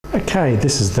Okay,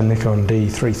 this is the Nikon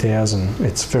D3000.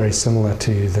 It's very similar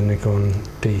to the Nikon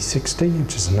D60,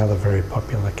 which is another very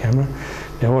popular camera.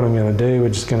 Now what I'm going to do, we're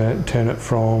just going to turn it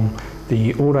from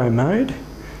the auto mode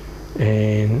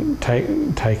and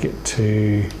take it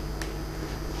to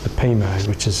the P mode,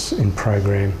 which is in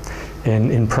program. And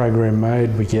in program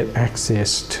mode we get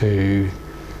access to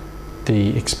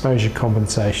the exposure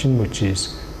compensation, which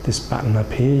is this button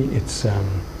up here. It's the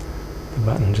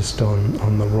button just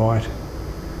on the right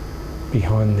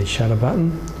behind the shutter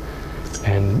button,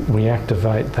 and we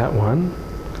activate that one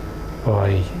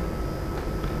by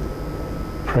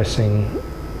pressing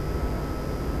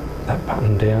that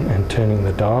button down and turning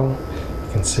the dial.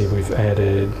 You can see we've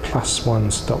added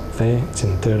 +1 stop there. It's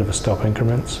in 1/3 of a stop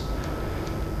increments.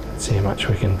 Let's see how much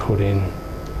we can put in.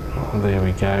 Oh, there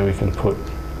we go, we can put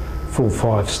full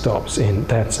 5 stops in.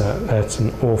 That's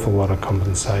an awful lot of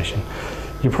compensation.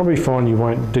 You'll probably find you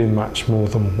won't do much more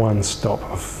than 1 stop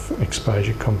of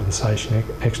exposure compensation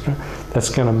extra. That's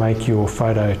going to make your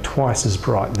photo twice as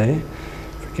bright there.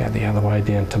 If we go the other way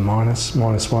down to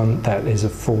 -1, that is a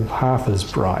full half as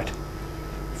bright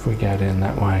if we go down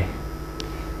that way.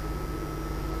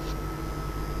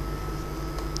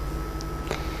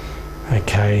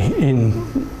 Okay,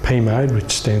 in P mode,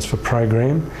 which stands for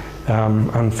program,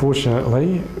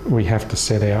 unfortunately we have to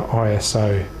set our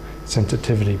ISO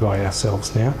sensitivity by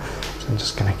ourselves now. So I'm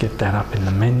just going to get that up in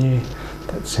the menu.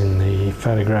 That's in the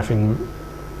photographing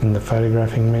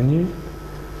menu.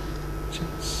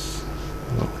 Just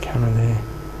a little camera there.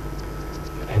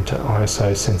 Get into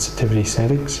ISO sensitivity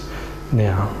settings.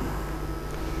 Now,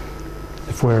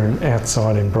 if we're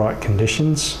outside in bright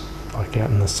conditions, like out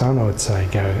in the sun, I would say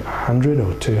go 100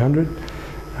 or 200.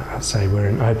 Say we're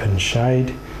in open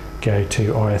shade, go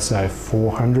to ISO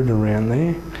 400 around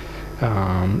there.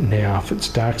 Now if it's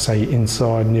dark, say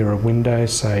inside near a window,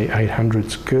 say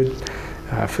 800's good.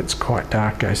 If it's quite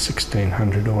dark, go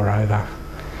 1600 or over.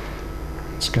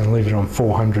 Just going to leave it on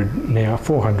 400 now.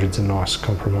 400's a nice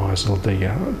compromise. It'll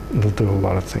do a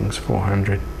lot of things,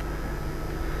 400.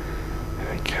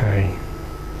 Okay.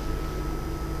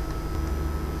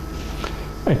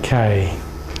 Okay,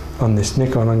 on this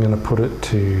Nikon I'm going to put it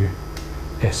to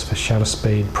S for shutter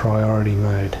speed priority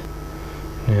mode.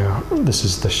 Now this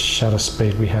is the shutter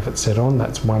speed we have it set on.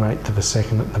 That's 1/8 of a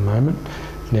second at the moment.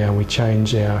 Now we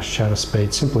change our shutter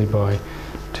speed simply by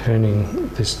turning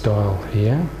this dial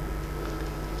here.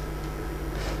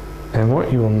 And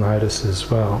what you will notice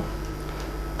as well,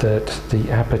 that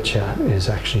the aperture is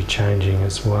actually changing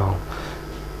as well.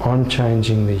 I'm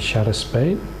changing the shutter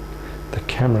speed. The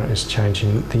camera is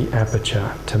changing the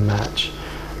aperture to match.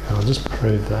 I'll just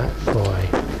prove that by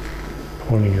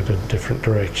pointing it a different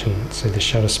direction. See, the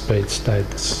shutter speed stayed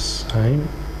the same,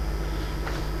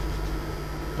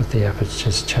 but the aperture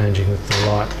is changing with the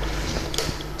light.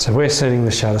 So we're setting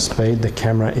the shutter speed, the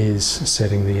camera is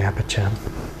setting the aperture.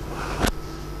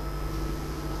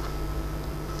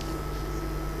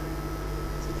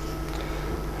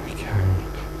 Okay,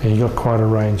 now you've got quite a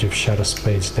range of shutter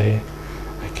speeds there.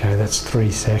 Okay, that's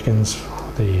 3 seconds.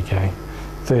 There you go.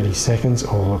 30 seconds,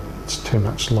 or it's too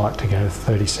much light to go to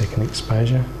 30-second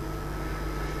exposure.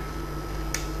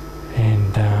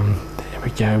 And there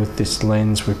we go with this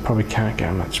lens. We probably can't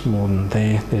go much more than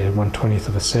there. There, 1/20th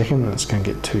of a second, and it's going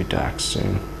to get too dark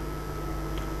soon.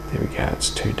 There we go,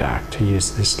 it's too dark to use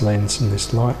this lens and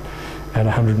this light at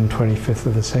 125th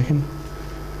of a second.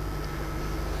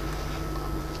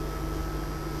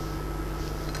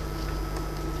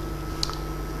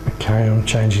 Okay, I'm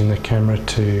changing the camera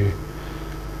to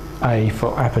A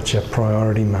for aperture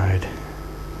priority mode.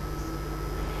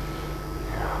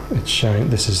 It's showing,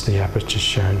 this is the aperture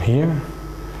shown here.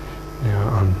 Now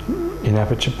I'm in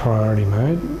aperture priority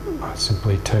mode. I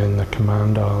simply turn the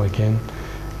command dial again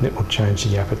and it will change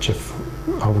the aperture.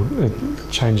 It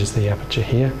changes the aperture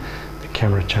here. The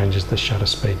camera changes the shutter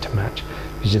speed to match.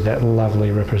 Gives you that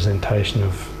lovely representation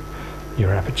of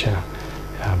your aperture.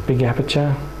 Big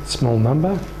aperture, small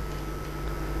number.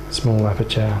 Small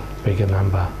aperture, bigger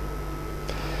number.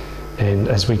 And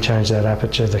as we change that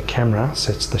aperture, the camera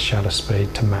sets the shutter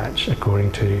speed to match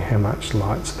according to how much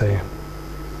light's there.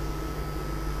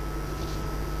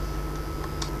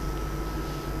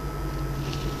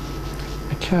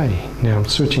 Okay, now I'm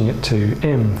switching it to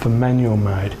M for manual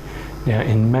mode. Now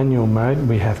in manual mode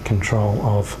we have control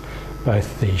of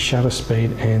both the shutter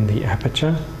speed and the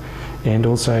aperture, and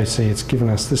also see it's given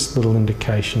us this little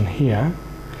indication here,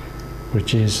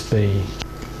 which is a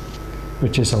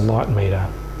light meter,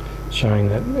 showing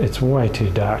that it's way too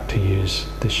dark to use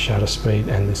this shutter speed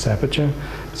and this aperture.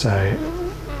 So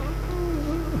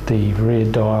the rear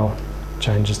dial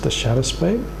changes the shutter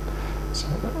speed, so,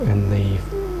 and the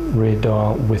rear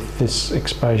dial with this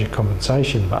exposure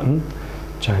compensation button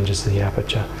changes the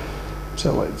aperture.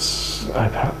 So let's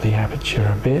open up the aperture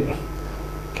a bit.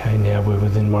 Okay, now we're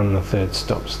within 1 1/3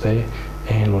 stops there,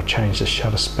 and we'll change the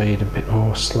shutter speed a bit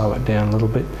more, slow it down a little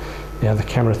bit. Now the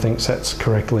camera thinks that's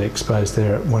correctly exposed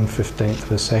there at 1/15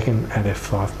 of a second at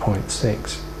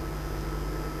f5.6.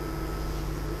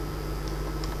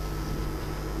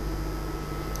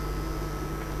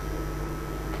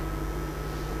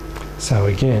 So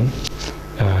again,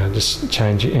 just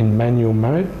change it in manual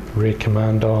mode. Rear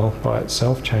command dial by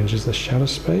itself changes the shutter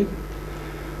speed.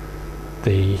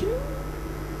 The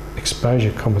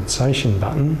exposure compensation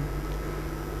button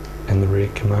and the rear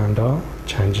command dial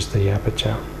changes the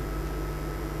aperture.